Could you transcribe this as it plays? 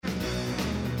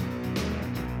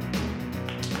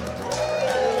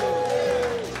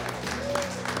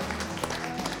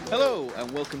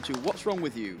and welcome to What's Wrong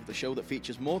With You, the show that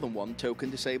features more than one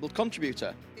token disabled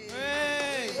contributor.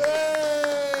 Hey!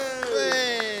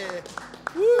 Hey!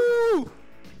 Woo!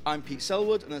 I'm Pete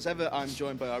Selwood, and as ever, I'm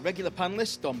joined by our regular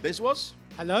panellist, Don Biswas.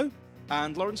 Hello.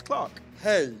 And Laurence Clark.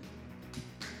 Hey.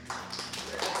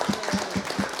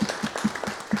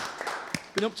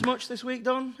 Been up to much this week,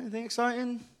 Don? Anything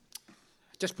exciting?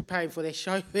 Just preparing for this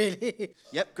show, really.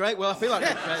 Yep, great. Well, I feel like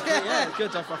yeah,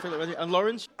 good. I feel like ready. And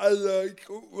Laurence?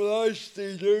 I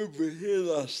stayed over here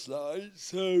last night,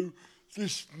 so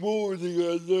this morning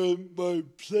I learned my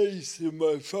place in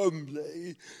my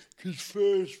family, because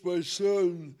first my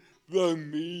son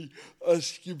rang me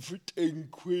asking for 10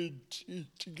 quid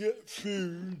to get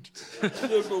food. And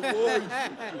then my wife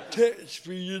texted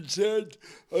me and said,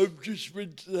 I've just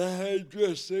been to the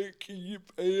hairdresser, can you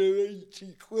pay her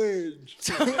 80 quid?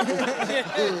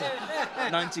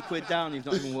 90 quid down, you've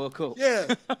not even woke up. Yeah,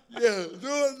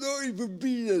 not even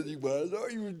been anywhere,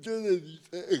 not even done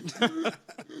anything.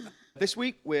 This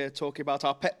week, we're talking about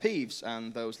our pet peeves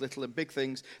and those little and big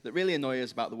things that really annoy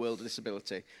us about the world of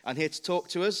disability. And here to talk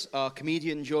to us are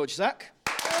comedian George Zack.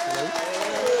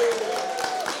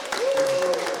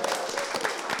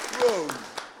 Whoa.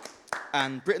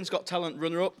 And Britain's Got Talent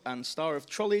runner-up and star of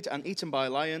Trolleyed and Eaten by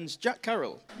Lions, Jack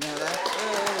Carroll.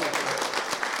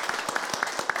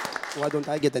 Why don't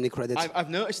I get any credit? I've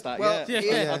noticed that, Well,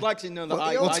 yeah. I'd like to know that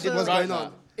I didn't write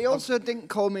that. He also didn't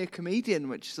call me a comedian,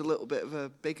 which is a little bit of a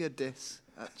bigger diss,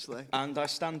 actually. And I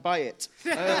stand by it.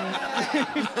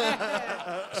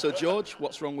 So, George,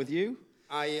 what's wrong with you?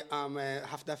 I am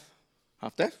half-deaf.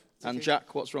 Half-deaf? And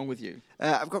Jack, what's wrong with you?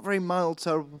 I've got very mild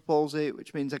cerebral palsy,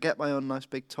 which means I get my own nice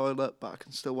big toilet, but I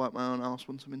can still wipe my own arse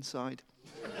once I'm inside.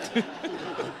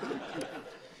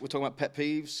 We're talking about pet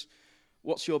peeves.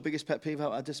 What's your biggest pet peeve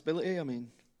about a disability? I mean...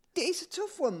 It's a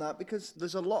tough one, that, because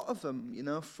there's a lot of them, you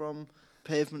know, from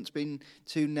pavements being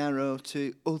too narrow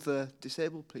to other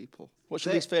disabled people. What's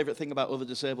your least favourite thing about other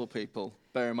disabled people?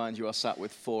 Bear in mind you are sat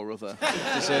with 4 other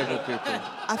disabled people.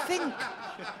 I think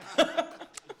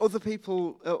other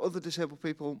disabled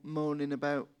people moaning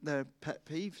about their pet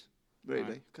peeves,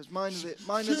 really, because mine is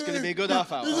going to be a good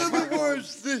half hour.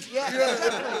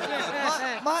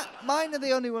 Mine are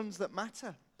the only ones that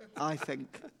matter, I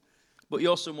think. But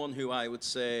you're someone who I would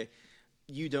say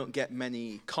you don't get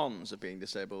many cons of being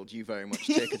disabled. You very much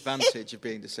take advantage of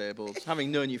being disabled.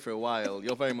 Having known you for a while,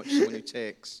 you're very much someone who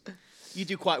takes... You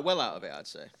do quite well out of it, I'd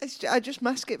say. I just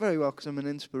mask it very well because I'm an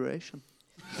inspiration.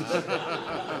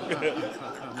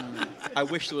 I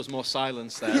wish there was more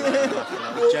silence there.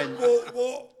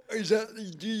 What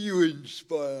exactly do you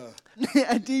inspire?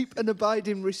 A deep and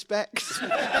abiding respect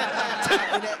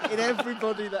in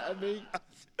everybody that I meet.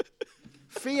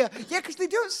 Fear. Yeah, because they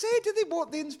don't say, do they,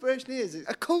 what the inspiration is?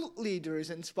 A cult leader is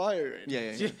inspiring.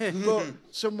 Yeah. But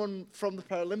someone from the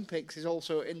Paralympics is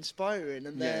also inspiring,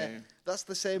 and that's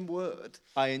the same word.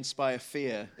 I inspire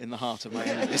fear in the heart of my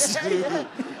enemies.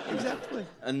 Exactly.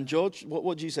 And George, what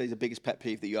would you say is the biggest pet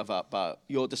peeve that you have about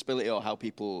your disability or how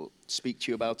people speak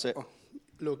to you about it?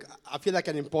 Look, I feel like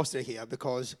an imposter here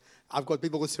because I've got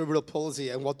people with cerebral palsy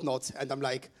and whatnot, and I'm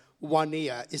like, one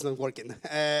ear is not working.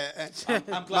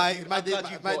 I'm glad my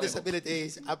disability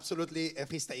is absolutely a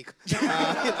mistake.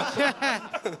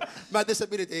 My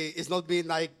disability is not being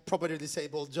like properly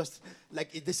disabled, just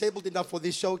like disabled enough for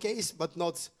this showcase, but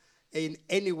not in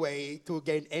any way to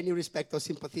gain any respect or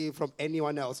sympathy from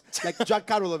anyone else. Like Jack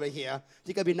Carroll over here,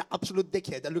 he can be an absolute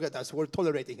dickhead, and look at us, we're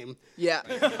tolerating him. Yeah.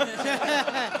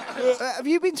 Have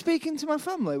you been speaking to my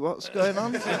family? What's going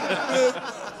on?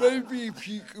 Maybe if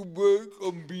you can work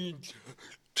on being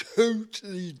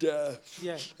totally deaf,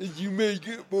 and you may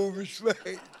get more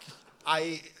respect.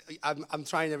 I'm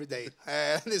trying every day.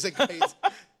 There's a great...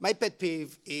 My pet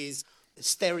peeve is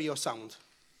stereo sound.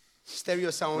 Stereo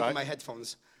sound in my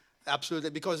headphones. Absolutely,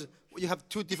 because you have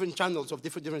 2 different channels of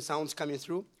different sounds coming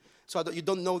through. So you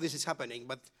don't know this is happening,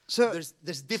 but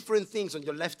there's different things on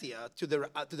your left ear to the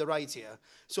right ear.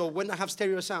 So when I have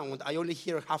stereo sound, I only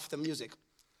hear half the music.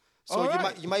 So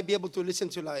you might be able to listen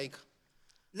to, like,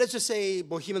 let's just say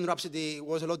Bohemian Rhapsody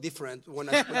was a lot different when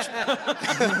I switched.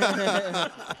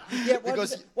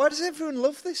 Why does everyone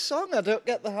love this song? I don't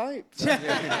get the hype.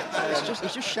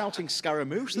 It's just shouting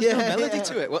Scaramouche. There's no melody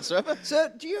to it whatsoever. So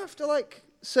do you have to, like,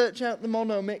 search out the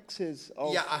mono mixes?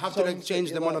 Yeah, I have to like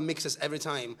change the mono mixes every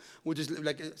time, which is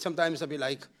like sometimes I'll be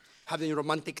like having a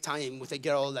romantic time with a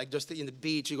girl, like just in the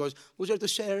beach. She goes, "Would you like to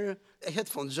share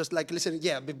headphones?" Just like listen.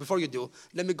 Yeah, before you do,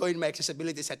 let me go in my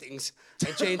accessibility settings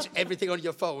and change everything on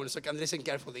your phone so I can listen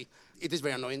carefully. It is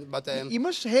very annoying, but you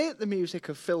must hate the music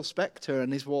of Phil Spector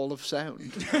and his wall of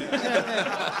sound.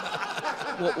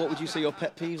 What would you say your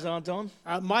pet peeves are, Don?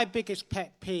 My biggest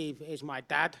pet peeve is my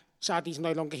dad. Sadly, he's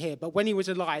no longer here, but when he was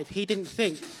alive, he didn't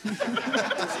think.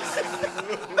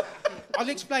 I'll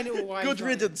explain it all why. Good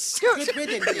riddance. Good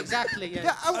riddance, exactly. Yeah.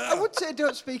 Yeah, I would say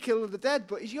don't speak ill of the dead,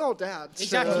 but he's your dad.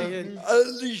 Exactly. At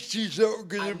least he's not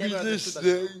going to be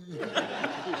listening.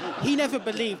 He never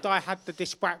believed I had the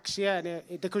dyspraxia,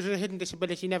 and because of a hidden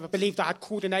disability, he never believed I had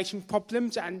coordination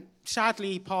problems, and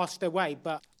sadly he passed away.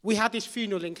 But we had his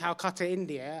funeral in Calcutta,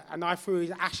 India, and I threw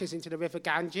his ashes into the river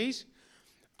Ganges.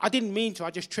 I didn't mean to,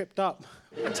 I just tripped up.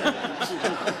 Proving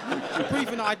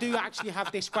I do actually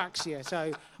have dyspraxia.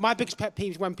 So my biggest pet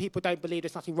peeve is when people don't believe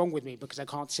there's nothing wrong with me because they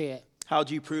can't see it. How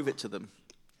do you prove it to them?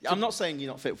 I'm not saying you're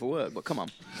not fit for work, but come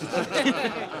on.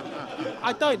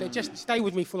 I don't. They just stay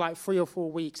with me for like 3 or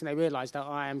 4 weeks and they realise that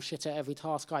I am shit at every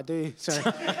task I do. So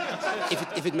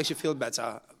if it makes you feel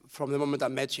better, from the moment I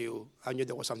met you, I knew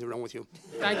there was something wrong with you.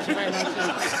 Thank you very much.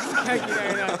 Thank you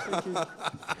very much. Thank you.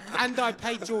 And I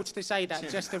paid George to say that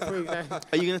just to prove that.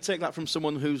 Are you going to take that from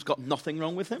someone who's got nothing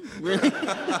wrong with him? Really?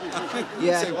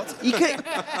 Yeah. Say what?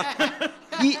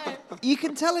 You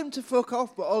can tell him to fuck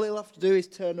off, but all he'll have to do is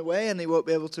turn away and he won't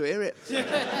be able to hear it.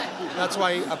 That's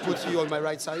why I put you on my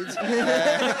right side.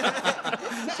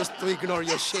 Just to ignore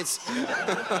your shits.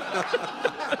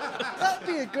 That'd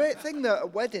be a great thing, though, at a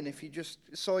wedding, if you just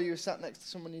saw you sat next to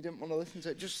someone you didn't want to listen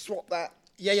to. Just swap that.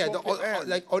 Yeah. Swap it around.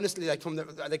 Like honestly, like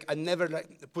I never like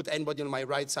put anybody on my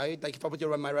right side. Like if I put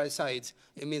you on my right side,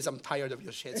 it means I'm tired of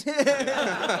your shit.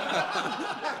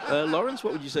 Laurence,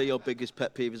 what would you say your biggest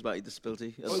pet peeve is about your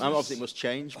disability? Obviously, it must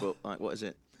change, but like, what is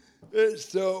it? Let's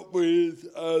start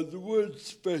with the word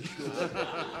special,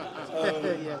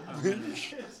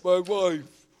 which my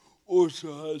wife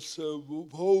also has cerebral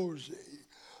palsy,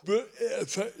 but it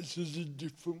affects us in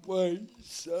different ways.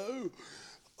 So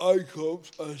I can't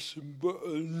fasten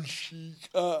buttons, she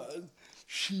can.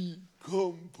 She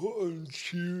can't put on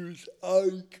shoes,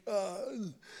 I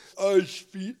can. I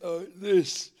speak like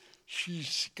this, she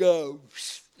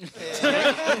scouts.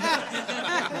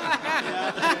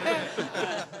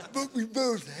 But we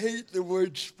both hate the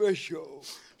word special.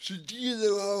 So do you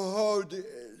know how hard it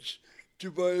is to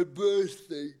buy a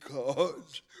birthday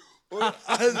card or an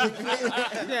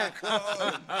anniversary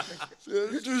card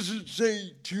that doesn't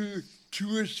say to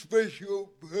a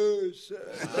special person?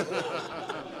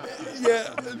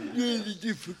 Yeah, it's really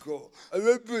difficult. I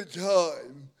remember a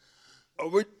time I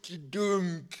went to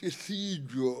Durham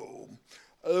Cathedral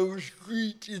and I was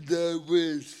greeted there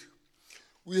with,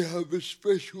 "We have a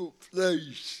special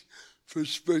place for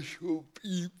special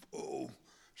people."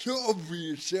 So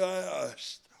obviously I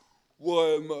asked,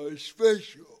 why am I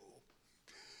special?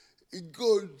 In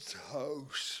God's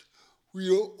house, we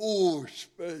are all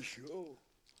special.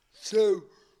 So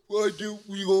why don't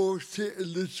we all sit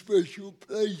in the special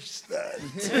place then?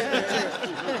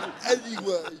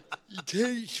 Anyway, he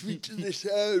takes me to this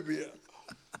area.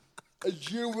 And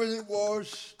do you know what it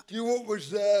was? Do you know what was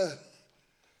there?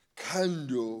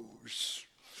 Candles.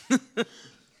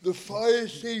 The fire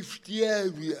safety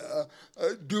area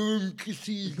at Durham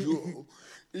Cathedral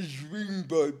is ringed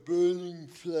by burning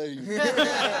flames.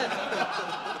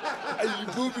 And you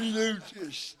probably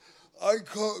noticed I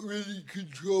can't really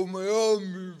control my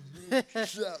arm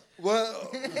movements that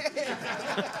well.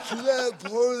 So their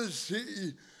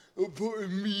policy of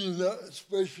putting me in that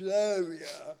special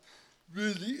area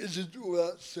really isn't all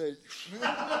that safe.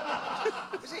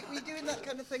 Were you doing that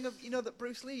kind of thing that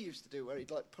Bruce Lee used to do, where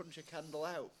he'd like punch a candle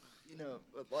out,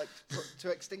 like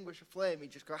to extinguish a flame,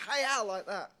 he'd just go hi-ya like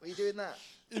that? Were you doing that?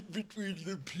 In between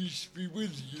the peace be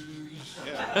with yous.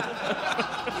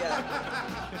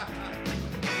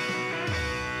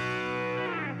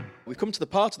 We've come to the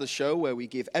part of the show where we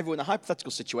give everyone a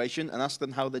hypothetical situation and ask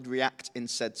them how they'd react in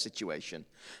said situation.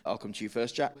 I'll come to you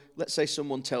first, Jack. Let's say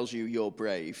someone tells you you're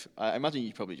brave. I imagine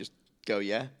you'd probably just go,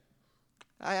 yeah?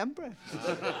 I am brave.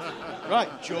 Right,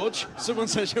 George, someone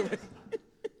says you're brave.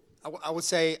 I would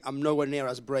say I'm nowhere near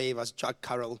as brave as Jack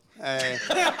Carroll,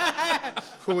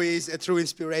 who is a true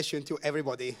inspiration to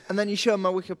everybody. And then you show my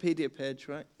Wikipedia page,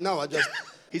 right? No, I just...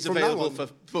 He's from available now on.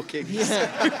 for bookings.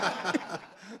 Yeah.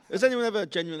 Has anyone ever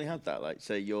genuinely had that? Like,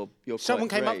 say, you're Someone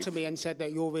quite came up brave? to me and said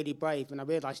that you're really brave, and I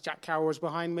realised Jack Carroll was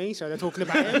behind me, so they're talking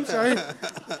about him. So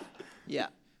Yeah.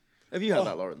 Have you had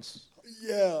that, Laurence?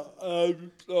 Yeah,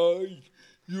 like,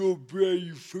 you're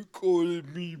brave for calling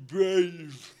me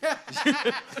brave.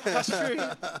 That's true.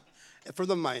 A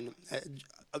friend of mine,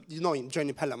 you know him,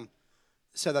 Johnny Pelham,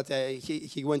 said that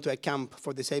he went to a camp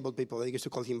for disabled people. They used to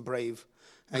call him Brave.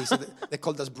 And he said they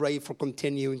called us Brave for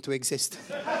continuing to exist.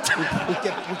 we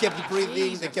kept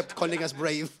breathing. They kept calling us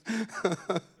Brave.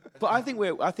 But I think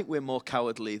we're more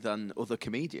cowardly than other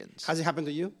comedians. Has it happened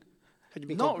to you? Have you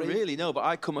been Not called Brave? really, no. But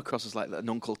I come across as like an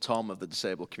Uncle Tom of the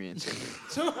disabled community.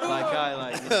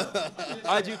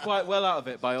 I do quite well out of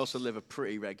it, but I also live a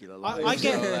pretty regular life. I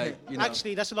get so,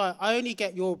 actually that's a lie. I only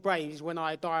get your braves when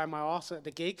I die on my arse at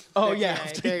the gig. Oh, yeah.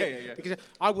 Yeah. Because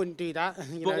I wouldn't do that.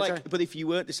 But if you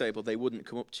weren't disabled, they wouldn't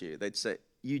come up to you. They'd say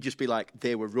you'd just be like,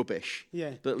 they were rubbish.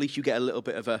 Yeah. But at least you get a little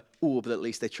bit of a but at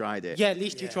least they tried it. Yeah, at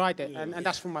least you tried it, and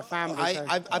that's from my family. So.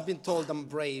 I've been told I'm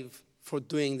brave for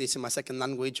doing this in my second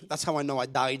language. That's how I know I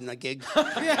died in a gig.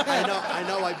 I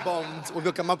know I bombed. When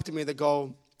people come up to me, they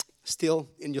go, still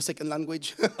in your second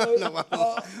language? No,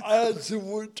 I had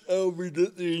someone tell me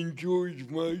that they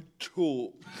enjoyed my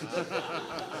talk.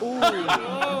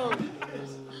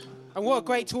 And what a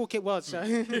great talk it was. So.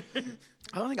 I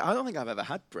don't think I've ever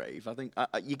had brave. I think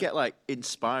you get like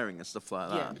inspiring and stuff like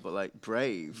that, Yeah. but like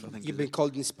brave. I think You've been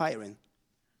called inspiring.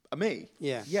 Me.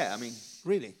 Yeah. Yeah. I mean,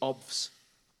 Really? obvs.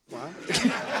 Wow.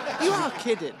 You are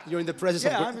kidding. You're in the presence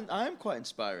Yeah, of... I am quite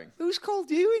inspiring. Who's called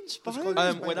you inspiring?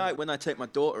 When I take my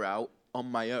daughter out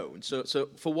on my own, so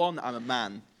for one, I'm a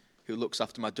man who looks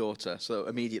after my daughter, so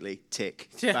immediately tick,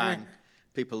 bang,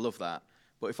 people love that.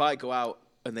 But if I go out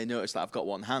and they notice that I've got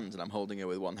one hand and I'm holding her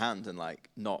with one hand and like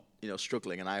not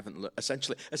struggling and I haven't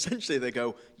essentially they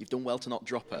go, you've done well to not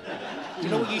drop her. Do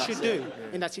you know what you should do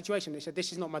in that situation? They said,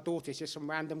 this is not my daughter, it's just some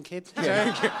random kid.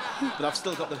 But I've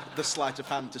still got the sleight of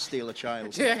hand to steal a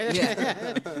child.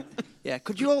 Yeah,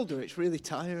 could you all do it? It's really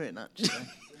tiring, actually.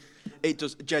 It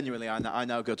does. Genuinely, I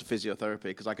now go to physiotherapy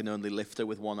because I can only lift her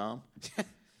with one arm.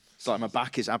 It's like my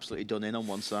back is absolutely done in on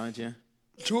one side, yeah.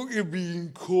 Talking of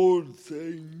being called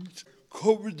things,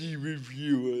 comedy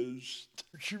reviewers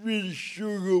should really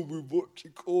struggle with what to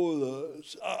call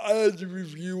us. I had a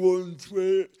review once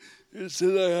where it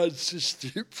said I had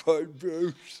cystic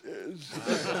fibrosis.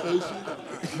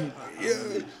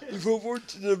 Yeah, if I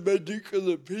wanted a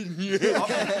medical opinion,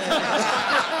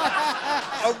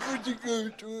 I'm going to go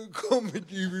to a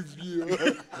comedy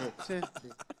reviewer.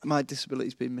 My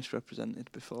disability's been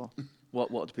misrepresented before. What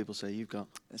do people say you've got?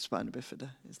 Spina bifida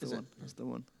is the one. That's the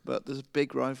one. But there's a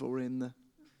big rivalry in the.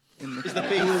 Is the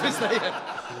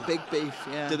beef? Big beef,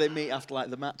 yeah. Do they meet after like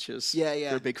the matches? Yeah.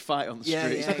 There's a big fight on the Yeah,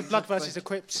 street. yeah. So the blood versus the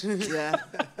Crips. Yeah.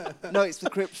 No, it's the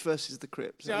Crips versus the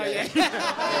Crips. Oh, yeah.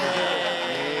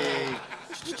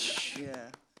 Yeah.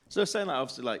 So saying that,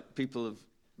 obviously, like people have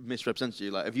misrepresented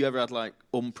you. Like, have you ever had like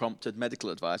unprompted medical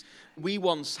advice? We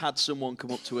once had someone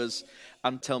come up to us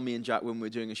and tell me and Jack when we were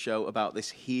doing a show about this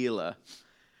healer.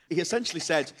 He essentially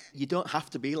said, "You don't have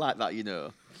to be like that, you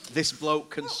know. This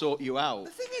bloke can sort you out."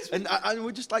 The thing is, and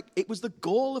we're just like, it was the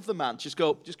goal of the man. Just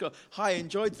go. Hi, I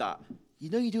enjoyed that. You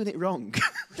know, you're doing it wrong.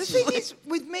 the thing is,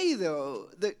 with me though,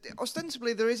 that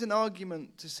ostensibly there is an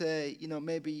argument to say,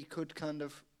 maybe you could kind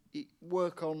of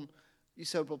work on your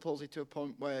cerebral palsy to a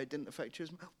point where it didn't affect you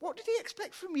as much. What did he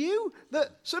expect from you?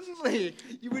 That suddenly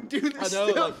you would do this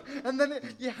stuff and then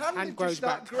your hand would grows just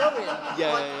start back. growing.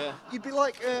 Yeah. You'd be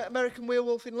like American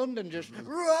Werewolf in London, just...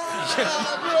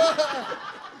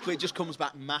 But it just comes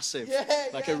back massive,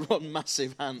 like Yeah. a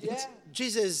massive hand. Yeah.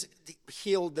 Jesus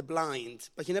healed the blind,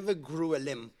 but he never grew a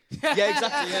limb. Yeah,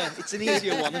 exactly. Yeah, it's an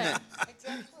easier one, isn't it?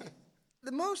 Exactly.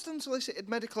 The most unsolicited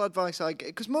medical advice I get,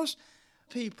 because most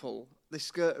people, they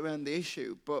skirt around the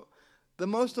issue, but the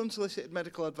most unsolicited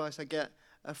medical advice I get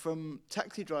are from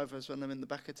taxi drivers when I'm in the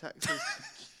back of taxis.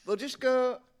 They'll just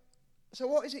go, "So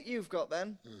what is it you've got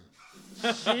then?"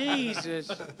 Jesus.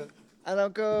 And I'll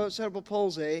go, "Cerebral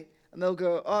palsy." And they'll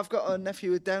go, "Oh, I've got a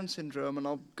nephew with Down syndrome." And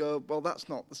I'll go, "Well, it's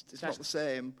not the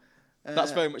same."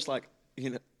 That's very much like,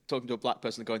 talking to a black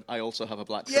person and going, "I also have a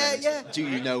black friend. Yeah. Do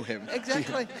you know him?"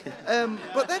 Exactly.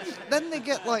 But then they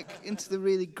get like into the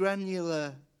really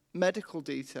granular medical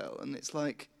detail, and it's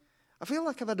like, I feel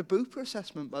like I've had a Bupa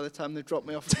assessment by the time they drop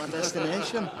me off at my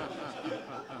destination.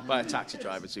 By taxi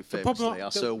drivers who problem- famously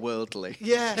are so worldly.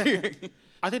 Yeah.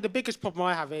 I think the biggest problem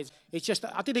I have is it's just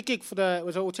I did a gig for it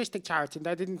was an autistic charity and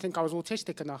they didn't think I was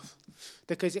autistic enough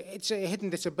because it's a hidden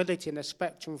disability in the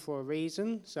spectrum for a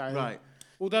reason. So Right.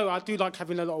 Although I do like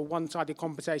having a lot of one-sided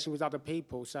conversation with other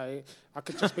people, so I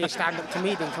could just be a stand-up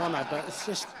comedian, can't I? But it's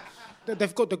just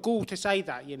they've got the gall to say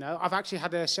that, I've actually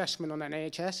had an assessment on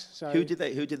NHS. So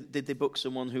Did they book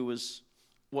someone who was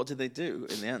what did they do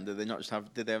in the end?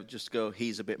 Did they just go,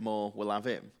 he's a bit more, we'll have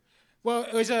him? Well,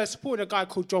 it was supporting a guy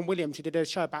called John Williams who did a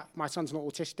show about my son's not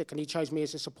autistic, and he chose me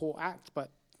as a support act, but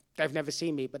they've never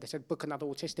seen me, but they said, book another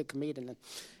autistic comedian,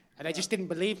 and they just didn't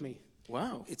believe me.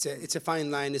 Wow. It's a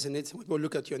fine line, isn't it? People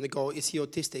look at you and they go, is he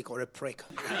autistic or a prick?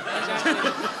 Exactly.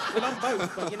 Well, I'm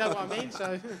both, but you know what I mean,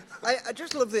 so... I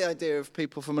just love the idea of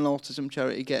people from an autism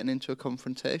charity getting into a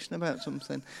confrontation about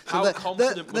something. So How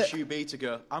confident must you be to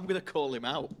go, I'm going to call him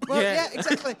out? Well, yeah,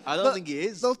 exactly. I don't think he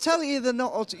is. They'll tell you you're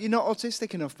not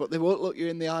autistic enough, but they won't look you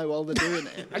in the eye while they're doing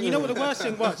it. And you know what the worst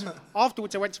thing was?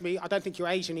 Afterwards, they went to me, I don't think you're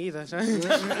Asian either, so...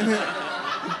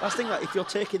 That's the thing, like, if you're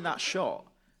taking that shot,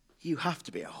 you have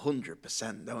to be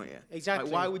 100%, don't you? Exactly.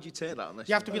 Like, why would you take that unless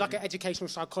You have to be like an educational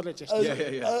psychologist.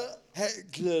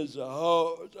 Hecklers are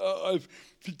hard. I've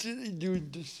particularly doing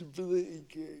disability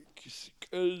gigs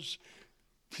because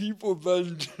people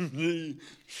randomly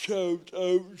shout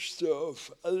out stuff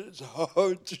and it's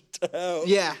hard to tell.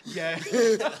 Yeah. Yeah.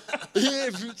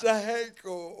 If it's a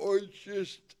heckle or it's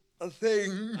just a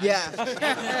thing. Yeah.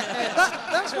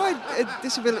 That's why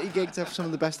disability gigs have some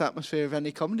of the best atmosphere of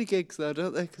any comedy gigs, though,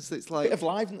 don't they? Because it's like Bit of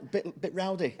live, bit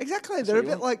rowdy. exactly. They're a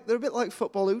bit like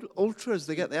football ultras.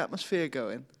 They get the atmosphere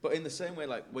going. But in the same way,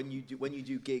 like when you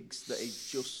do gigs that are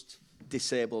just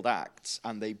disabled acts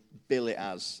and they bill it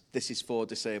as this is for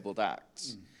disabled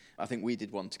acts. I think we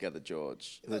did one together,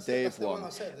 George, the Dave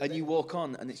one, and you walk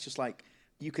on and it's just like.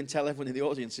 You can tell everyone in the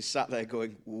audience is sat there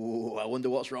going, ooh, I wonder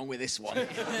what's wrong with this one.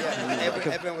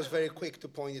 Everyone was very quick to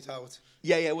point it out.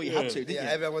 Yeah, well, you had to, didn't you?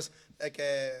 Everyone was like,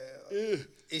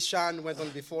 Ishan went on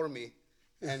before me,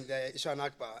 and Ishan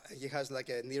Akbar, he has like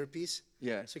an earpiece.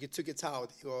 Yeah. So he took it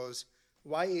out. He goes,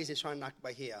 why is Ishan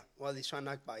Akbar here? Well, Ishan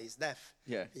Akbar is deaf.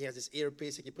 Yeah. He has this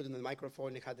earpiece, and he put it in the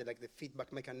microphone, he had the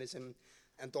feedback mechanism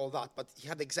and all that, but he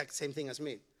had the exact same thing as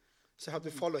me. So I had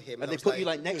to follow him. And they put you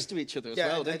like next to each other as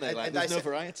well, didn't they? Like, there's no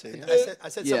variety. I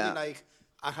said something like,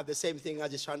 I have the same thing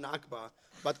as Ishan Akbar,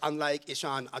 but unlike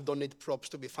Ishan, I don't need props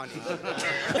to be funny.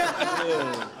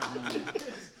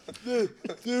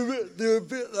 They're a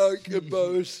bit like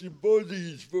embarrassing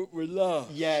bodies, but we laugh.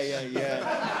 Yeah.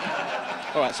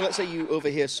 All right, so let's say you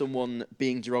overhear someone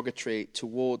being derogatory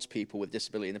towards people with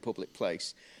disability in a public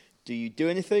place. Do you do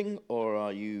anything, or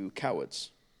are you cowards?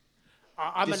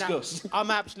 I'm an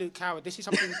absolute coward. This is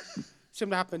something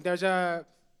similar happened. There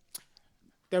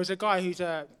was a guy who's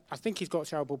I think he's got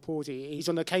cerebral palsy. He's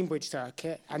on the Cambridge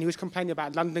circuit, and he was complaining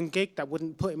about a London gig that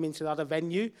wouldn't put him into the other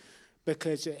venue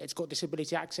because it's got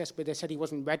disability access, but they said he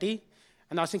wasn't ready.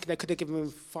 And I was thinking they could have given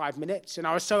him 5 minutes, and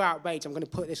I was so outraged. I'm going to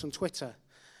put this on Twitter,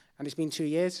 and it's been 2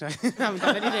 years, so I haven't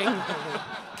done anything.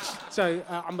 So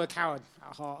I'm a coward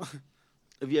at heart.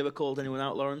 Have you ever called anyone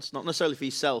out, Laurence? Not necessarily for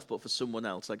yourself, but for someone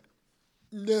else, like.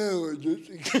 No, I don't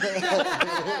think so.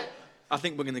 I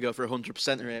think we're going to go for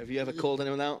 100% here. Have you ever called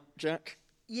anyone out, Jack?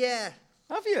 Yeah.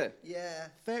 Have you? Yeah.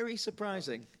 Very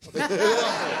surprising. What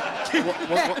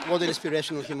an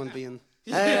inspirational human being.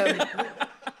 No,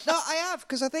 I have,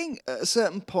 because I think at a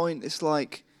certain point it's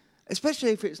like,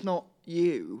 especially if it's not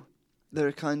you,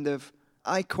 they're kind of,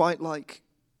 I quite like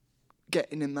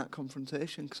getting in that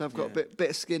confrontation because I've got a bit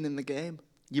of skin in the game.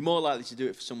 You're more likely to do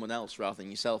it for someone else rather than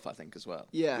yourself, I think, as well.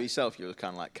 Yeah. For yourself, you'll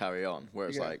kind of like carry on.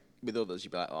 Whereas, like, with others,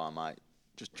 you'd be like, oh, I might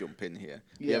just jump in here.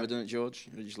 Have you ever done it, George?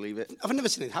 Or just leave it? I've never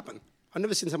seen it happen. I've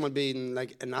never seen someone being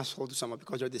like an asshole to someone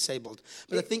because they're disabled.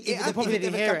 But I think They probably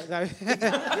didn't hear it, though.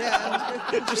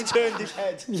 Just turned his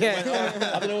head.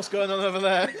 I don't know what's going on over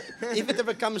there. If it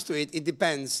ever comes to it, it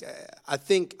depends. I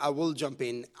think I will jump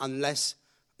in unless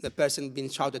the person being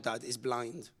shouted at is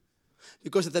blind.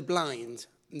 Because if they're blind,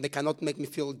 they cannot make me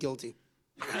feel guilty.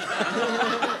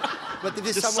 But if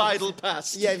it's Sidle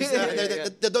past. Yeah,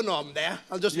 they don't know I'm there.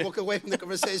 I'll just walk away from the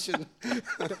conversation.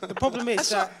 The problem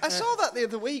is I saw that the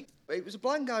other week. It was a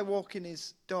blind guy walking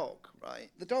his dog, right?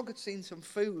 The dog had seen some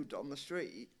food on the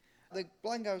street. The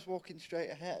blind guy was walking straight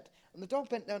ahead, and the dog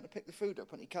bent down to pick the food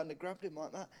up, and he kind of grabbed him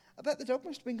like that. I bet the dog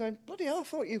must have been going, bloody hell, I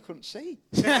thought you couldn't see.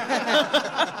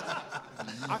 I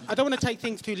don't want to take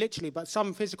things too literally, but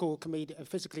some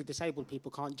physically disabled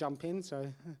people can't jump in,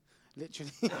 so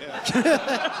literally.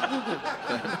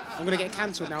 I'm going to get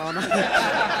cancelled now, aren't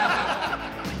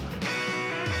I?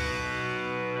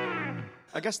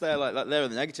 I guess they're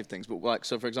the negative things, but like,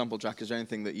 so for example, Jack, is there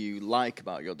anything that you like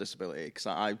about your disability? Because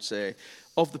I'd say,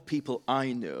 of the people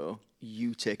I know,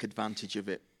 you take advantage of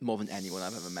it more than anyone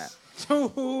I've ever met.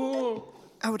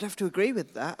 I would have to agree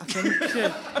with that, I think.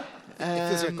 It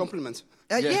feels like a compliment.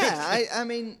 I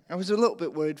mean, I was a little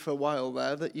bit worried for a while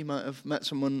there that you might have met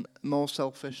someone more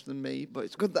selfish than me, but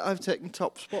it's good that I've taken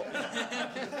top spot.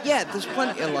 Yeah, there's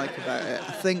plenty I like about it.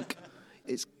 I think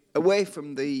it's away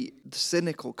from the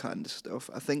cynical kind of stuff,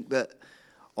 I think that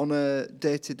on a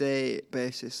day-to-day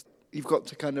basis, you've got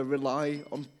to kind of rely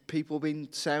on people being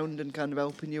sound and kind of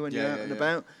helping you when you're out and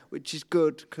about, which is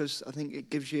good because I think it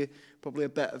gives you probably a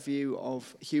better view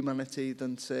of humanity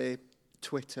than, say,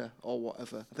 Twitter or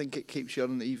whatever. I think it keeps you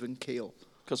on an even keel.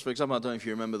 Because, for example, I don't know if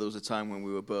you remember, there was a time when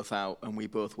we were both out and we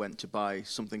both went to buy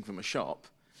something from a shop,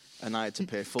 and I had to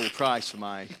pay full price for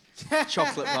my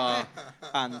chocolate bar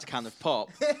and can of pop,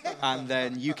 and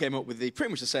then you came up with pretty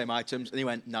much the same items, and he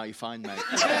went, "Now you're fine, mate."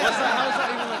 How's that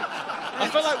even? I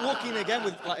felt like walking again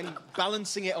with and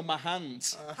balancing it on my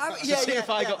hands to see if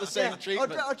I got the same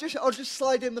treatment. I'll just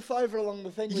slide in the $5 along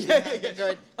the thing with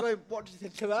going, what do you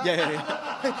think of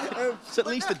that? It's at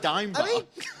least a dime bar. I mean,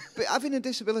 but having a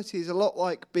disability is a lot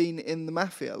like being in the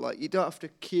mafia. Like, you don't have to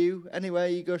queue anywhere.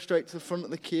 You go straight to the front of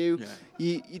the queue.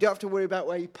 Yeah. You don't have to worry about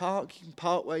where you park. You can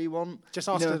park where you want. Just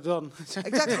ask the Don.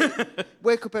 Exactly.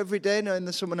 Wake up every day knowing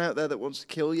there's someone out there that wants to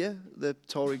kill you, the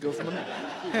Tory government.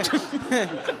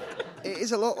 It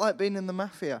is a lot like being in the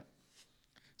mafia.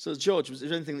 So, George, is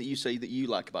there anything that you say that you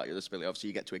like about your disability? Obviously,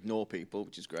 you get to ignore people,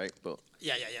 which is great, but...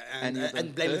 Yeah.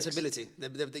 And blame disability.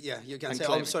 You can say,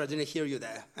 I'm sorry, I didn't hear you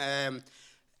there.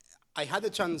 I had a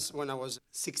chance when I was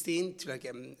 16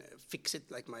 to fix it.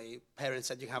 Like, my parents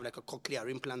said, you have like a cochlear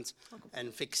implant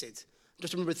and fix it.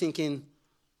 Just remember thinking,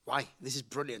 why? This is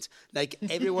brilliant. Like,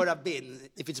 everywhere I've been,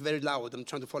 if it's very loud, I'm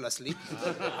trying to fall asleep.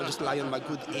 I just lie on my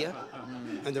good ear,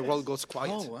 and the world goes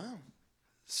quiet. Oh, wow.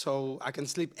 So I can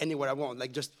sleep anywhere I want,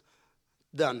 like just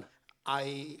done.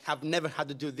 I have never had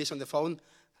to do this on the phone.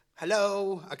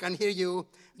 Hello, I can't hear you.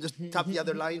 Just tap the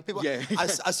other line. People, I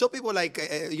saw people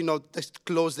just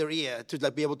close their ear to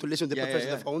like be able to listen to the person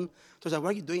on the phone. So I was like, why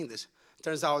are you doing this?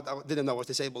 Turns out I didn't know I was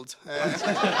disabled.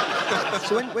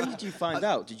 So when did you find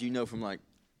out? Did you know from like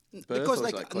birth? Because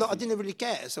I didn't really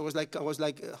care. So I was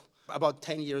about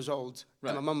 10 years old,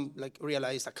 and my mom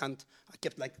realized I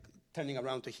kept turning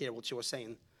around to hear what she was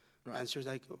saying. Right. And she was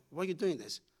like, why are you doing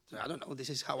this? I don't know, this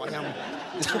is how I am.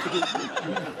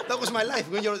 That was my life.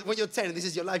 When you're 10, this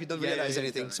is your life, you don't realize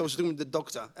anything. So I was doing the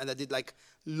doctor, and I did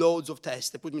loads of tests.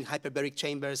 They put me in hyperbaric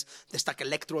chambers. They stuck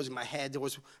electrodes in my head. I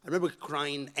remember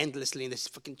crying endlessly in this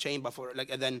fucking chamber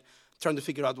and then trying to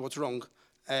figure out what's wrong.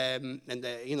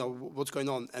 What's going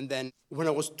on. And then when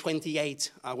I was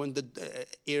 28, I went to the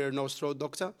ear, nose, throat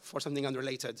doctor for something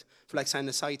unrelated, for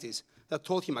sinusitis. I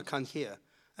told him I can't hear.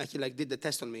 And he did the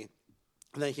test on me.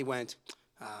 And then he went,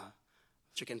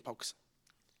 chicken pox.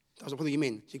 I was like, what do you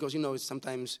mean? He goes,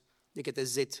 sometimes you get a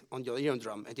zit on your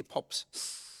eardrum and it pops.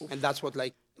 And that's what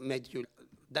made you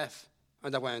deaf.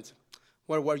 And I went,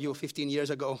 where were you 15 years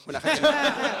ago when I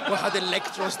had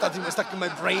electrodes stuck in my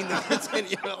brain as a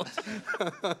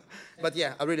 10-year-old? But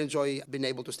yeah, I really enjoy being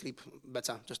able to sleep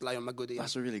better, just lie on my good ear.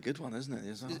 That's a really good one, isn't it?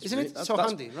 Isn't it so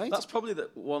handy, right? That's probably the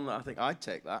one that I think I'd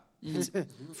take that.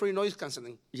 Free noise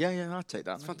cancelling. Yeah, I'd take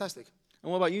that. It's fantastic.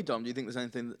 And what about you, Dom? Do you think there's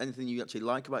anything you actually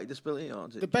like about your disability? Or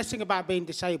the best thing about being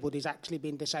disabled is actually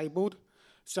being disabled.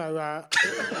 So, are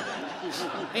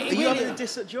you having a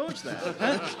diss at George there?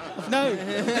 No.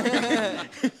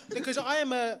 Because I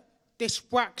am a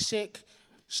dyspraxic,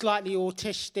 slightly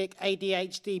autistic,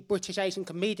 ADHD British Asian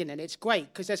comedian, and it's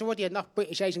great because there's already enough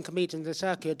British Asian comedians in the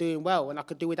circuit who are doing well, and I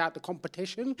could do without the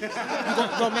competition. You've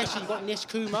got Ramesh, you've got Nish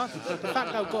Kumar. The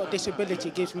fact that I've got a disability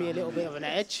gives me a little bit of an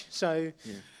edge, so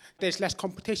there's less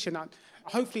competition.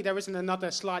 Hopefully there isn't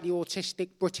another slightly autistic,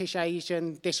 British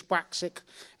Asian, dyspraxic,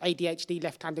 ADHD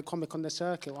left-handed comic on the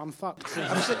circuit. I'm fucked.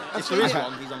 If there is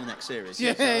one, he's on the next series.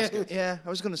 Yeah, I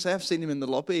was going to say, I've seen him in the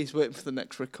lobby. He's waiting for the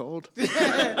next record.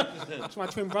 That's my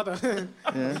twin brother.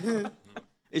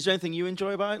 Is there anything you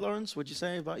enjoy about it, Laurence? Would you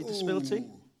say about your disability?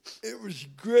 It was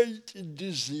great in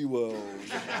Disney World.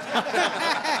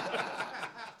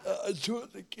 I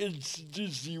took the kids to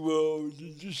Disney World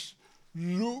and just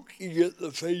looking at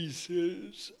the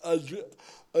faces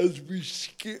as we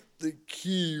skipped the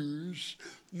queues,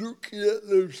 looking at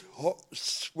those hot,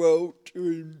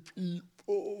 sweltering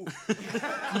people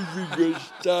giving us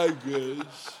daggers.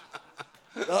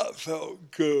 That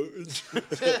felt good.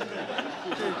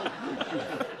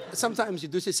 Sometimes you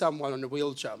do see someone on a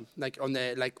wheelchair, on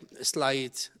the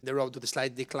slide, the road to the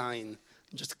slight decline,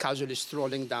 just casually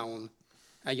strolling down,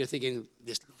 and you're thinking,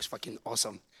 this looks fucking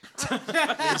awesome.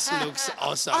 This looks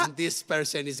awesome. This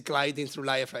person is gliding through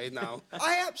life right now.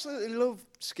 I absolutely love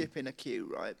skipping a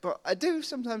queue, right? But I do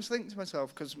sometimes think to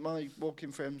myself, because my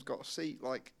walking frame's got a seat,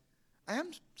 I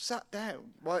am sat down.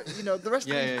 Why, the rest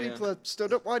of these people are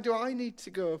stood up. Why do I need to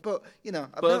go? But,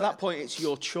 But at that point, it's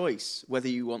your choice whether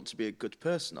you want to be a good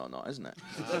person or not, isn't it?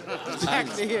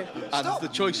 Exactly. And the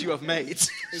choice you have made.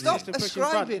 Stop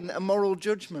ascribing a moral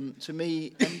judgment to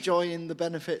me enjoying the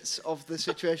benefits of the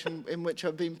situation in which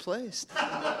I've been placed.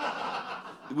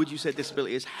 Would you say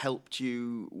disability has helped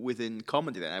you within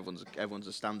comedy then? Everyone's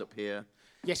a stand-up here.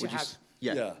 Yes, it has.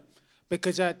 Yeah.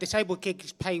 Because disabled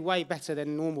gigs pay way better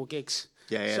than normal gigs.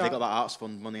 Yeah, So they got that arts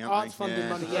fund money, haven't arts they? funding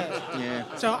money,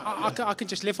 yeah. So I can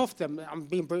just live off them. I'm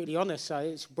being brutally honest, so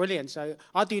it's brilliant. So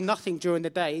I do nothing during the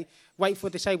day, wait for a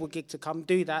disabled gig to come,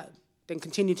 do that, then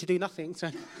continue to do nothing.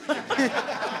 So.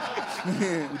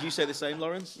 Would you say the same,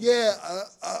 Laurence? Yeah,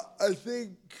 I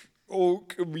think all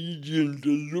comedians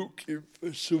are looking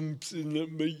for something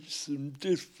that makes them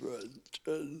different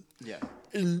and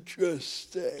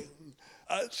interesting.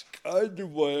 That's kind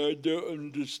of why I don't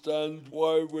understand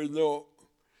why we're not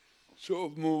sort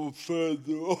of more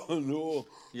further on or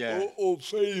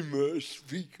famous,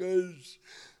 because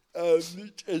they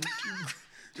tend to...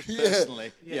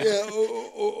 Personally.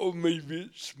 Or maybe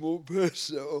it's more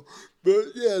personal.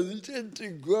 But they tend to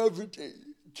gravitate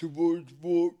towards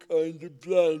more kind of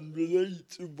bland,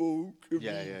 relatable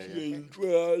comedians,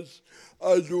 whereas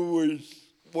I'd always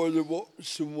want to watch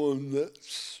someone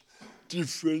that's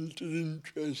different and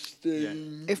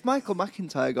interesting. If Michael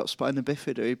McIntyre got spina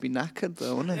bifida, he'd be knackered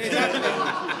though, wouldn't he?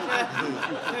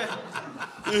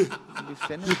 He'd be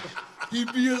finished.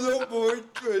 He'd be a lot more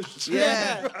interesting.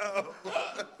 Yeah.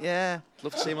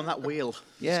 Love to see him on that wheel.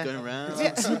 Yeah. Just going around.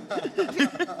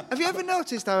 Have you ever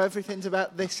noticed how everything's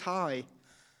about this high?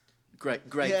 Great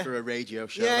for a radio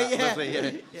show.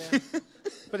 Yeah.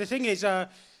 But the thing is,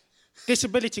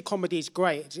 disability comedy is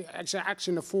great. It's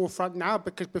actually in the forefront now,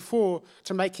 because before,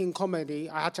 to making comedy,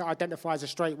 I had to identify as a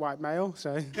straight white male.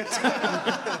 So,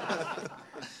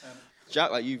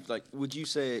 Jack, would you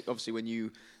say, obviously,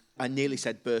 when I nearly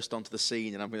said burst onto the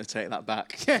scene, and I'm going to take that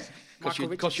back.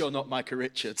 Because you're not Micah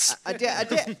Richards. I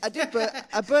did, but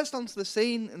I burst onto the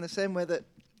scene in the same way that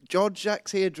George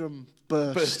Jack's eardrum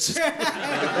burst.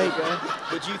 There you go.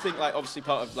 But do you think, obviously,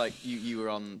 part of, you were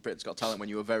on Britain's Got Talent when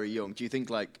you were very young. Do you think,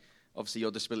 obviously,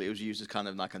 your disability was used as kind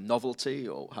of like a novelty,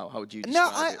 or how would you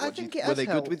describe it? I think it has Were they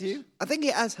helped. good with you? I think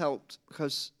it has helped,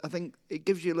 because I think it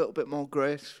gives you a little bit more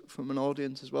grace from an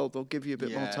audience as well. They'll give you a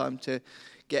bit more time to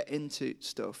get into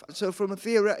stuff. So from a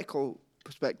theoretical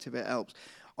perspective, it helps.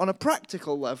 On a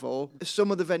practical level, some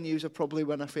of the venues are probably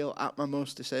when I feel at my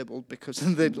most disabled because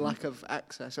of the lack of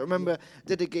access. I remember I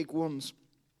did a gig once.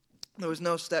 There was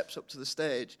no steps up to the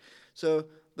stage. So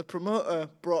the promoter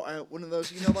brought out one of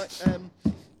those,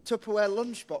 Tupperware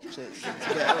lunch boxes to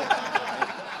get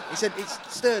up. He said, it's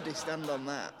sturdy, stand on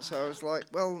that. So I was like,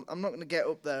 well, I'm not going to get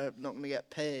up there, I'm not going to get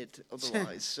paid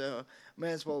otherwise, so I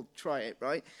may as well try it,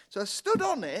 right? So I stood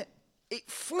on it, it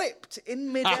flipped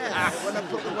in midair when I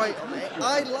put the weight on it.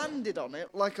 I landed on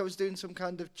it like I was doing some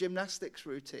kind of gymnastics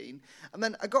routine. And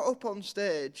then I got up on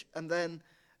stage, and then,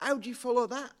 how do you follow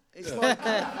that? It's like,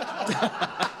 it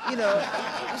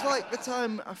was like the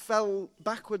time I fell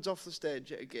backwards off the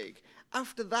stage at a gig.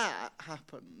 After that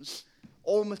happens,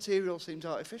 all material seems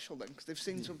artificial then, because they've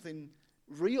seen something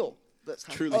real that's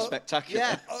happened. Truly spectacular.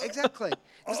 Yeah, exactly.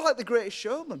 It's like The Greatest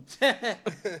Showman. I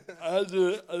had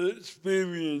an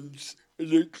experience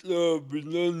in a club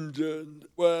in London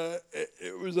where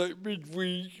it was like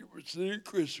midweek, it was near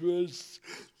Christmas,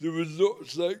 there was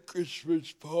lots of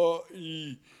Christmas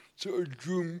party, sort of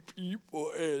drunk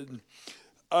people in,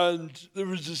 and there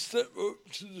was a step up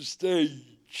to the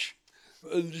stage,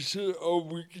 and they said,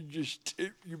 we can just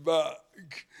tip you back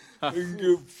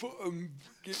and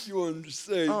get you on the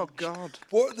stage. Oh, God.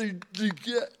 What they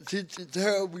get to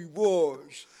tell me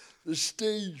was the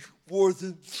stage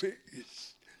wasn't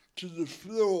fixed to the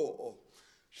floor.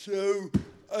 So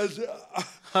as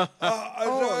I put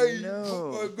my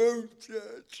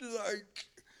motor to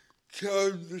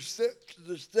climb the steps to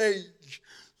the stage,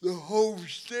 the whole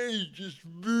stage just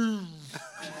moved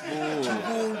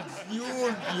towards the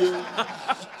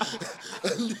audience.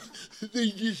 And they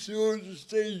just saw the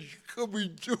stage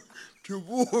coming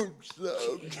towards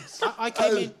them. I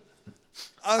came in.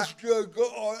 After I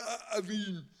got on,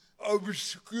 I was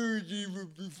screwed even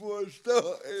before I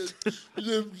started.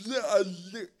 I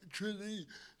literally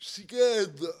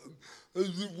scared them. And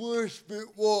the worst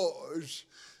bit was,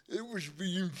 it was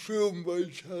being filmed by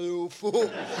Channel 4.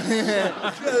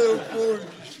 Channel 4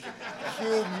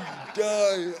 filmed me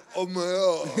die on my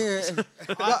arse.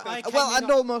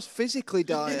 I'd almost physically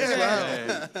die as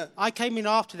well. I came in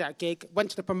after that gig, went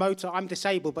to the promoter. I'm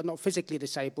disabled, but not physically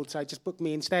disabled, so just booked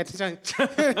me instead.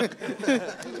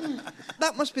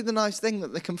 That must be the nice thing,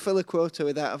 that they can fill a quota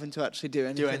without having to actually do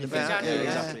anything about it.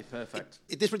 Exactly. Perfect.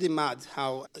 It is pretty mad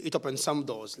how it opened some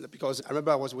doors, because I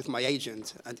remember I was with my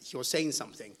agent and he was saying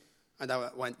something and I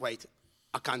went, wait,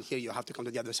 I can't hear you, I have to come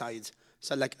to the other side.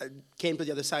 So I came to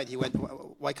the other side, he went,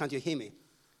 why can't you hear me?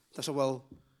 I said, well,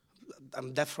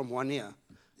 I'm deaf from one ear.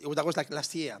 That was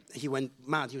last year. He went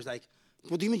mad, he was like,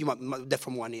 what do you mean you're deaf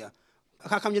from one ear?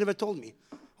 How come you never told me?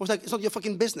 I was like, it's not your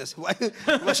fucking business. Why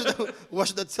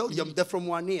should I tell you I'm deaf from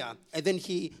one ear? And then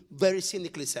he very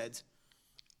cynically said,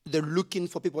 they're looking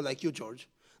for people like you, George.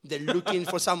 They're looking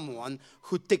for someone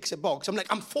who ticks a box. I'm like,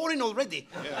 I'm foreign already.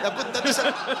 Yeah.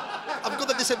 I've got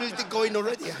the disability going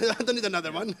already. I don't need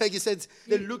another one. Like he said,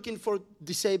 they're looking for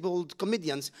disabled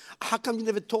comedians. How come you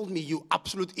never told me, you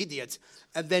absolute idiot?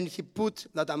 And then he put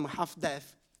that I'm half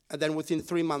deaf. And then within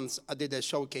 3 months, I did a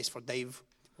showcase for Dave.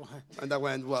 And I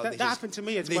went, well, that happened to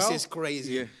me as well. This is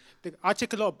crazy. Yeah. I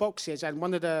tick a lot of boxes, and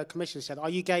one of the commissioners said, are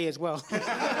you gay as well?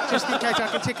 Just in case I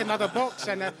can tick another box.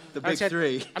 And the big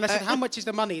three. And I said, how much is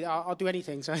the money? I'll do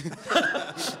anything. So.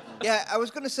 Yeah, I was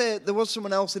going to say, there was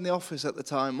someone else in the office at the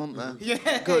time, wasn't there?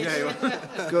 Yeah. Good.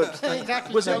 Good.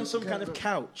 Exactly. Was it on some kind of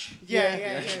couch?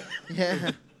 Yeah.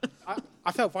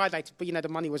 I felt violated, but, the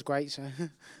money was great, so...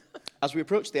 As we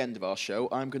approach the end of our show,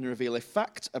 I'm going to reveal a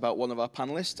fact about one of our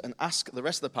panellists and ask the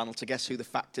rest of the panel to guess who the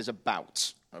fact is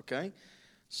about, okay?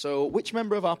 So, which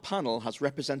member of our panel has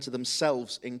represented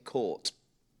themselves in court?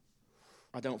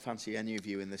 I don't fancy any of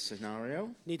you in this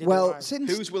scenario.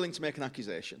 Who's willing to make an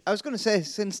accusation? I was going to say,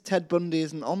 since Ted Bundy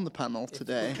isn't on the panel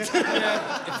today...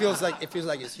 It feels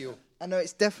like it's you. I know,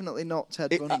 it's definitely not Ted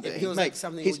Bundy. It feels like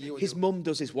something his mum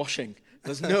does his washing.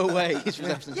 There's no way he's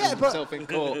representing himself in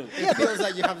court. Yeah, it feels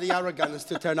like you have the arrogance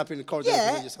to turn up in court and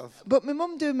represent yourself. But my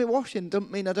mum doing my washing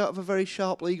doesn't mean I don't have a very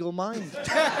sharp legal mind.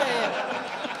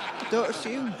 Don't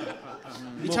assume.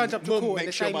 He turns up to court in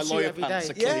the same suit every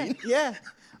day. Yeah.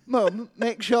 Mum,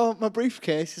 make sure my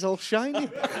briefcase is all shiny.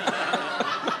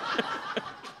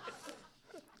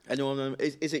 Anyone?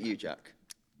 Is it you, Jack?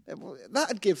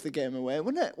 That'd give the game away,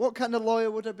 wouldn't it? What kind of lawyer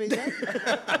would I be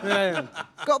then?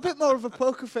 Got a bit more of a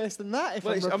poker face than that if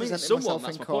I'm representing myself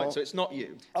in court. Point, so it's not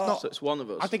you. So it's one of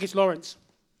us. I think it's Laurence.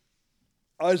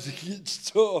 I think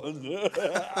it's Tom.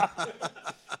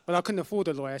 But I couldn't afford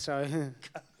a lawyer, so...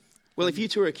 Well, if you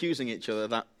two are accusing each other,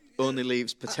 that only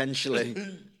leaves potentially...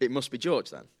 It must be George,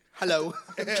 then. Hello.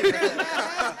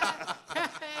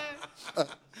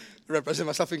 Represent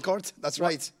myself in court, that's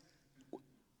right.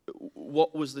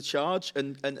 What was the charge?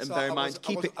 And so bear in mind,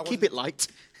 keep it light.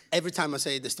 Every time I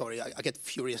say the story, I get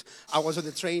furious. I was on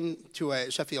the train to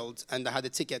Sheffield, and I had a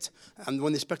ticket. And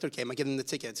when the inspector came, I gave him the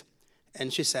ticket.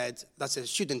 And she said, that's a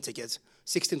student ticket,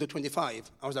 16 to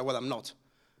 25. I was like, well, I'm not.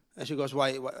 And she goes,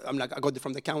 why? I'm like, I got it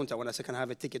from the counter. When I said, can I have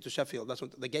a ticket to Sheffield? That's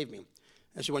what they gave me.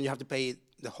 And she went, you have to pay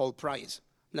the whole price.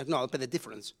 I'm like, no, I'll pay the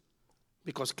difference.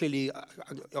 Because clearly,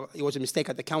 it was a mistake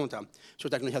at the counter. So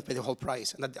they're going to have to pay the whole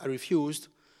price. And I refused.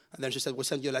 And then she said, we'll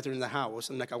send you a letter in the house.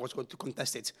 And I was going to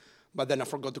contest it. But then I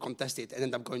forgot to contest it and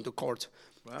ended up going to court.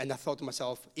 Wow. And I thought to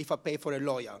myself, if I pay for a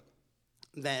lawyer,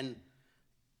 then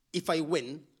if I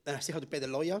win, then I still have to pay the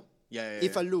lawyer.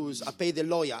 If I lose, I pay the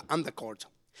lawyer and the court.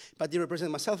 But if I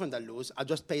represent myself and I lose, I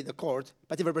just pay the court.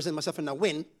 But if I represent myself and I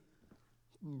win,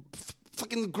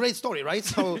 fucking great story, right?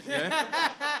 So...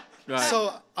 Right.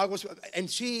 So I was, and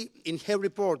she, in her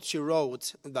report, she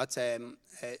wrote that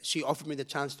she offered me the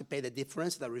chance to pay the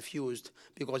difference, and I refused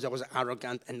because I was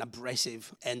arrogant and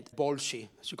abrasive and bolshy.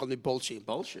 She called me bolshy.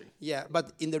 Bolshy? Yeah,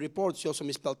 but in the report, she also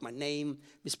misspelled my name,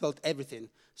 misspelled everything.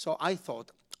 So I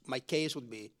thought my case would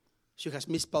be, she has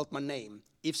misspelled my name.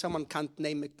 If someone can't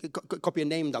copy a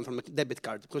name down from a debit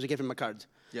card, because I gave him a card,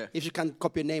 if she can't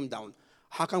copy a name down,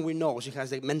 how can we know she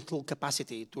has the mental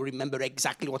capacity to remember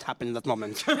exactly what happened in that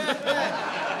moment?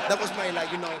 That was my,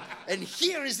 and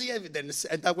here is the evidence.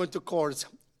 And I went to court.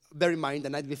 Bear in mind, the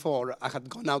night before, I had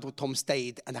gone out with Tom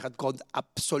Stade, and I had got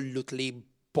absolutely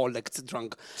bollocked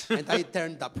drunk. And I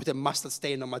turned up with a mustard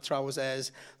stain on my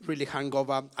trousers, really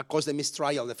hungover. I caused a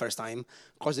mistrial the first time,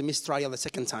 caused a mistrial the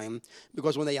second time,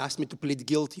 because when they asked me to plead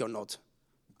guilty or not,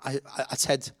 I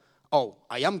said, oh,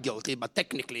 I am guilty, but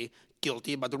technically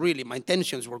guilty, but really my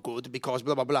intentions were good because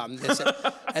blah, blah, blah.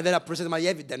 And then I presented my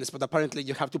evidence, but apparently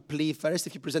you have to plead first.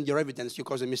 If you present your evidence, you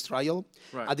cause a mistrial.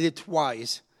 Right. I did it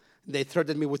twice. They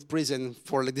threatened me with prison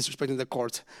for disrespecting the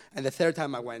court. And the third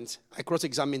time I went, I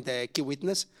cross-examined the key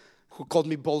witness, who called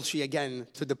me bullshit again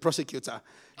to the prosecutor.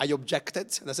 I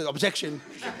objected, and I said, objection.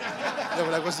 They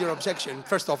were like, what's your objection?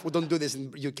 First off, we don't do this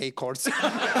in UK courts.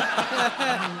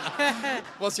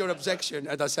 What's your objection?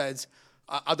 And I said,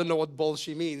 I don't know what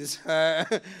bullshit means.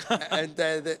 And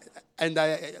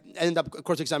I ended up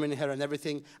cross-examining her and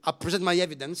everything. I presented my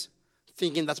evidence,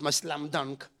 thinking that's my slam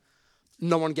dunk.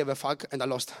 No one gave a fuck, and I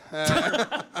lost.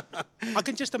 I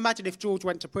can just imagine if George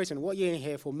went to prison. What are you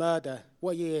here for? Murder.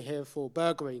 What are you here for?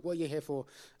 Burglary. What are you here for?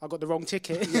 I got the wrong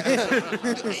ticket.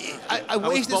 I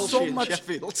wasted so much.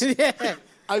 Yeah.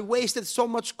 I wasted so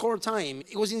much court time.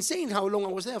 It was insane how long I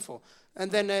was there for.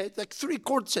 And then like 3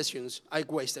 court sessions I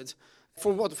wasted.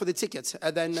 For what? For the ticket.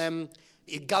 And then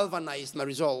it galvanized my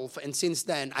resolve. And since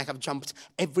then, I have jumped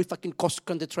every fucking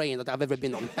cross-country train that I've ever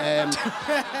been on.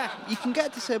 You can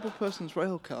get a disabled person's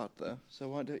rail card, though. So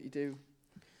why don't you do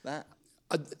that?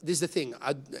 This is the thing.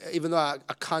 Even though I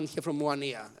can't hear from one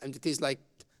ear, and it is like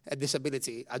a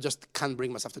disability, I just can't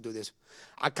bring myself to do this.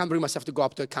 I can't bring myself to go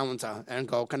up to a counter and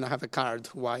go, can I have a card?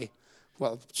 Why?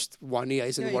 Well, just one ear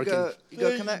isn't working. You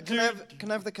go, can I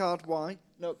have the card? Why?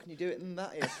 No, can you do it in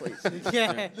that ear, please?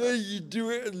 Yeah. Then you do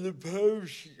it in the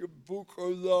post, you can book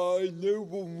online, no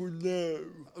one will know.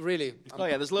 Really? Oh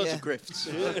yeah, there's loads of grifts.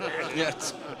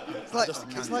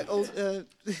 It's like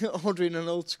ordering an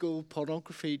old school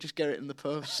pornography, just get it in the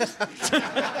post.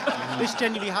 This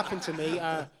genuinely happened to me.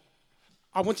 I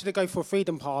wanted to go for a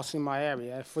freedom pass in my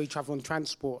area, free travel and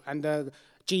transport, and the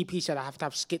GP said I have to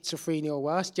have schizophrenia or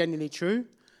worse. Genuinely true.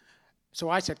 So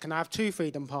I said, can I have 2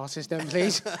 freedom passes then,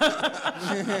 please? No,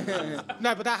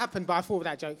 but that happened, but I thought of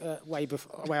that joke way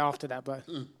after that. But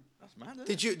That's mad,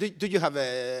 Did you have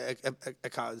a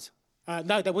card?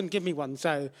 no, they wouldn't give me one.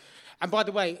 So, and by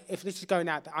the way, if this is going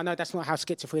out, I know that's not how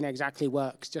schizophrenia exactly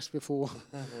works, just before.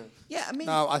 Yeah, I mean...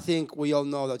 No, I think we all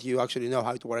know that you actually know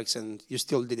how it works and you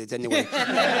still did it anyway.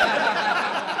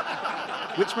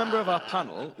 Which member of our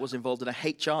panel was involved in a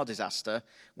HR disaster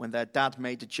when their dad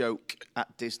made a joke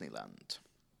at Disneyland?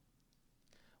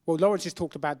 Well, Laurence just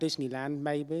talked about Disneyland,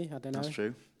 maybe. I don't know. That's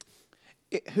true.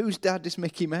 Whose dad is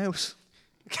Mickey Mouse?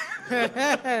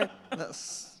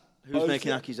 That's... Who's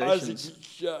making accusations? I think it's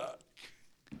Jack.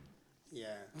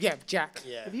 Yeah, Jack.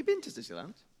 Yeah. Have you been to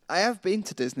Disneyland? I have been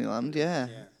to Disneyland, yeah.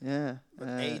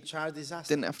 HR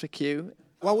disaster. Didn't have to queue.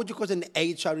 What would you call an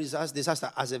HR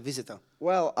disaster as a visitor?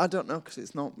 Well, I don't know, because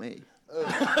it's not me.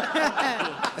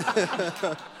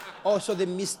 Oh, so they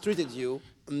mistreated you,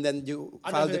 and then you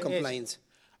I know filed who the it is. complaint.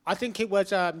 I think it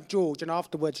was George, and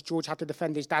afterwards George had to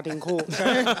defend his dad in court.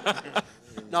 So.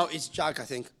 No, it's Jack, I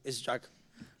think. It's Jack.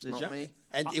 Is it Not Jack? me.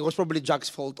 And it was probably Jack's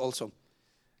fault also.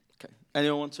 Okay.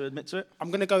 Anyone want to admit to it? I'm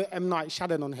going to go M. Night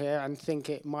Shyamalan on here and think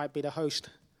it might be the host.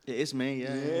 It is me,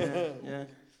 yeah.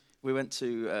 We went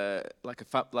to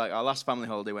our last family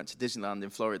holiday. Went to Disneyland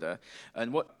in Florida,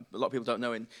 and what a lot of people don't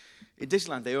know in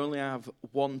Disneyland they only have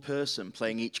one person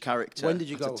playing each character. When did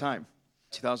you at go? a time?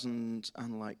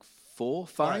 2004,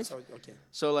 5. Right, okay.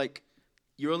 So like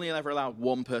you're only ever allowed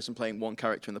one person playing one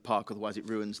character in the park, otherwise it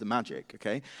ruins the magic.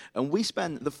 Okay, and we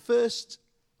spent the first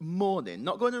morning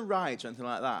not going on rides or anything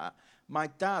like that. My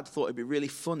dad thought it'd be really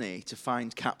funny to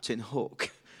find Captain Hook,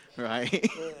 right?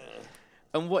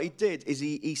 And what he did is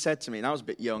he said to me, and I was a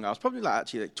bit young, I was probably like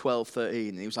 12, 13,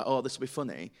 and he was like, oh, this will be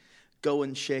funny. Go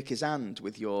and shake his hand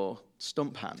with your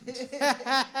stump hand.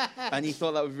 And he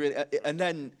thought that would really... And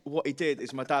then what he did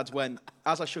is my dad went...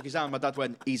 As I shook his hand, my dad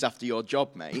went, he's after your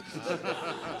job, mate.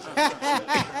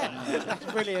 That's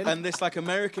brilliant. And this like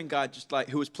American guy just like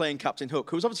who was playing Captain Hook,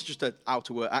 who was obviously just an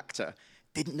out-of-work actor,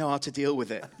 didn't know how to deal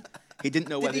with it. He didn't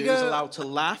know whether he was allowed to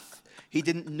laugh. He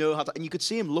didn't know how to... And you could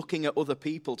see him looking at other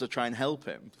people to try and help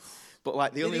him. But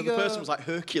like the only other person was like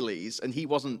Hercules, and he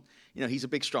wasn't... You know, he's a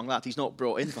big, strong lad. He's not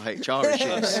brought in for HR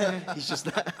issues. He's just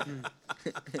that.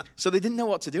 So they didn't know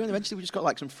what to do, and eventually we just got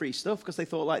like some free stuff because they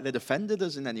thought like they'd offended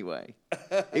us in any way.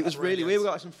 It was really weird. We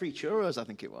got like some free churros, I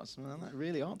think it was. Well, like,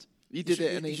 really odd. You did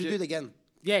it, and You should do it again.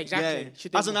 Yeah, exactly. Yeah.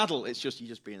 Should do As an more. adult, it's just you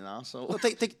just being an arsehole. Well,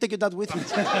 take your dad with you.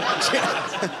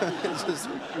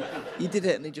 You did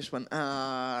it, and he just went,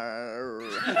 ah.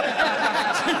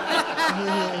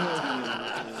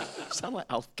 Sound like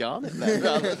Alf Garnett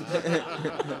there.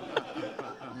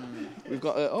 We've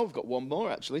got one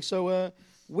more actually. So,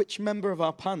 which member of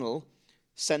our panel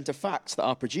sent a fax that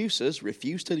our producers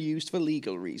refused to use for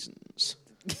legal reasons?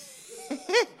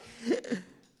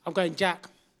 I'm going Jack.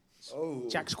 Oh.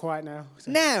 Jack's quiet now.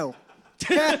 So. Now.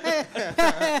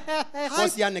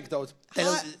 What's the anecdote?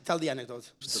 Tell the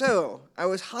anecdote. So, I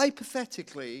was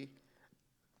hypothetically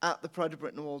at the Pride of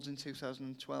Britain Awards in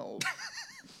 2012.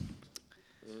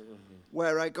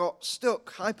 where I got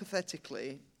stuck,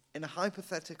 hypothetically, in a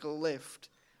hypothetical lift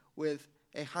with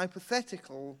a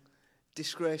hypothetical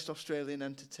disgraced Australian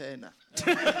entertainer.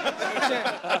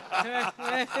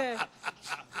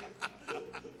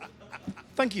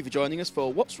 Thank you for joining us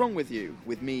for What's Wrong With You,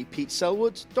 with me, Pete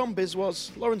Selwood, Dom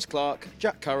Biswas, Laurence Clark,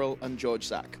 Jack Carroll and George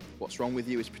Zack. What's Wrong With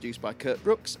You is produced by Kurt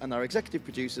Brooks and our executive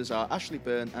producers are Ashley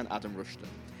Byrne and Adam Rushton.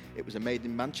 It was a Made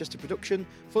in Manchester production,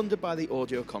 funded by the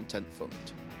Audio Content Fund.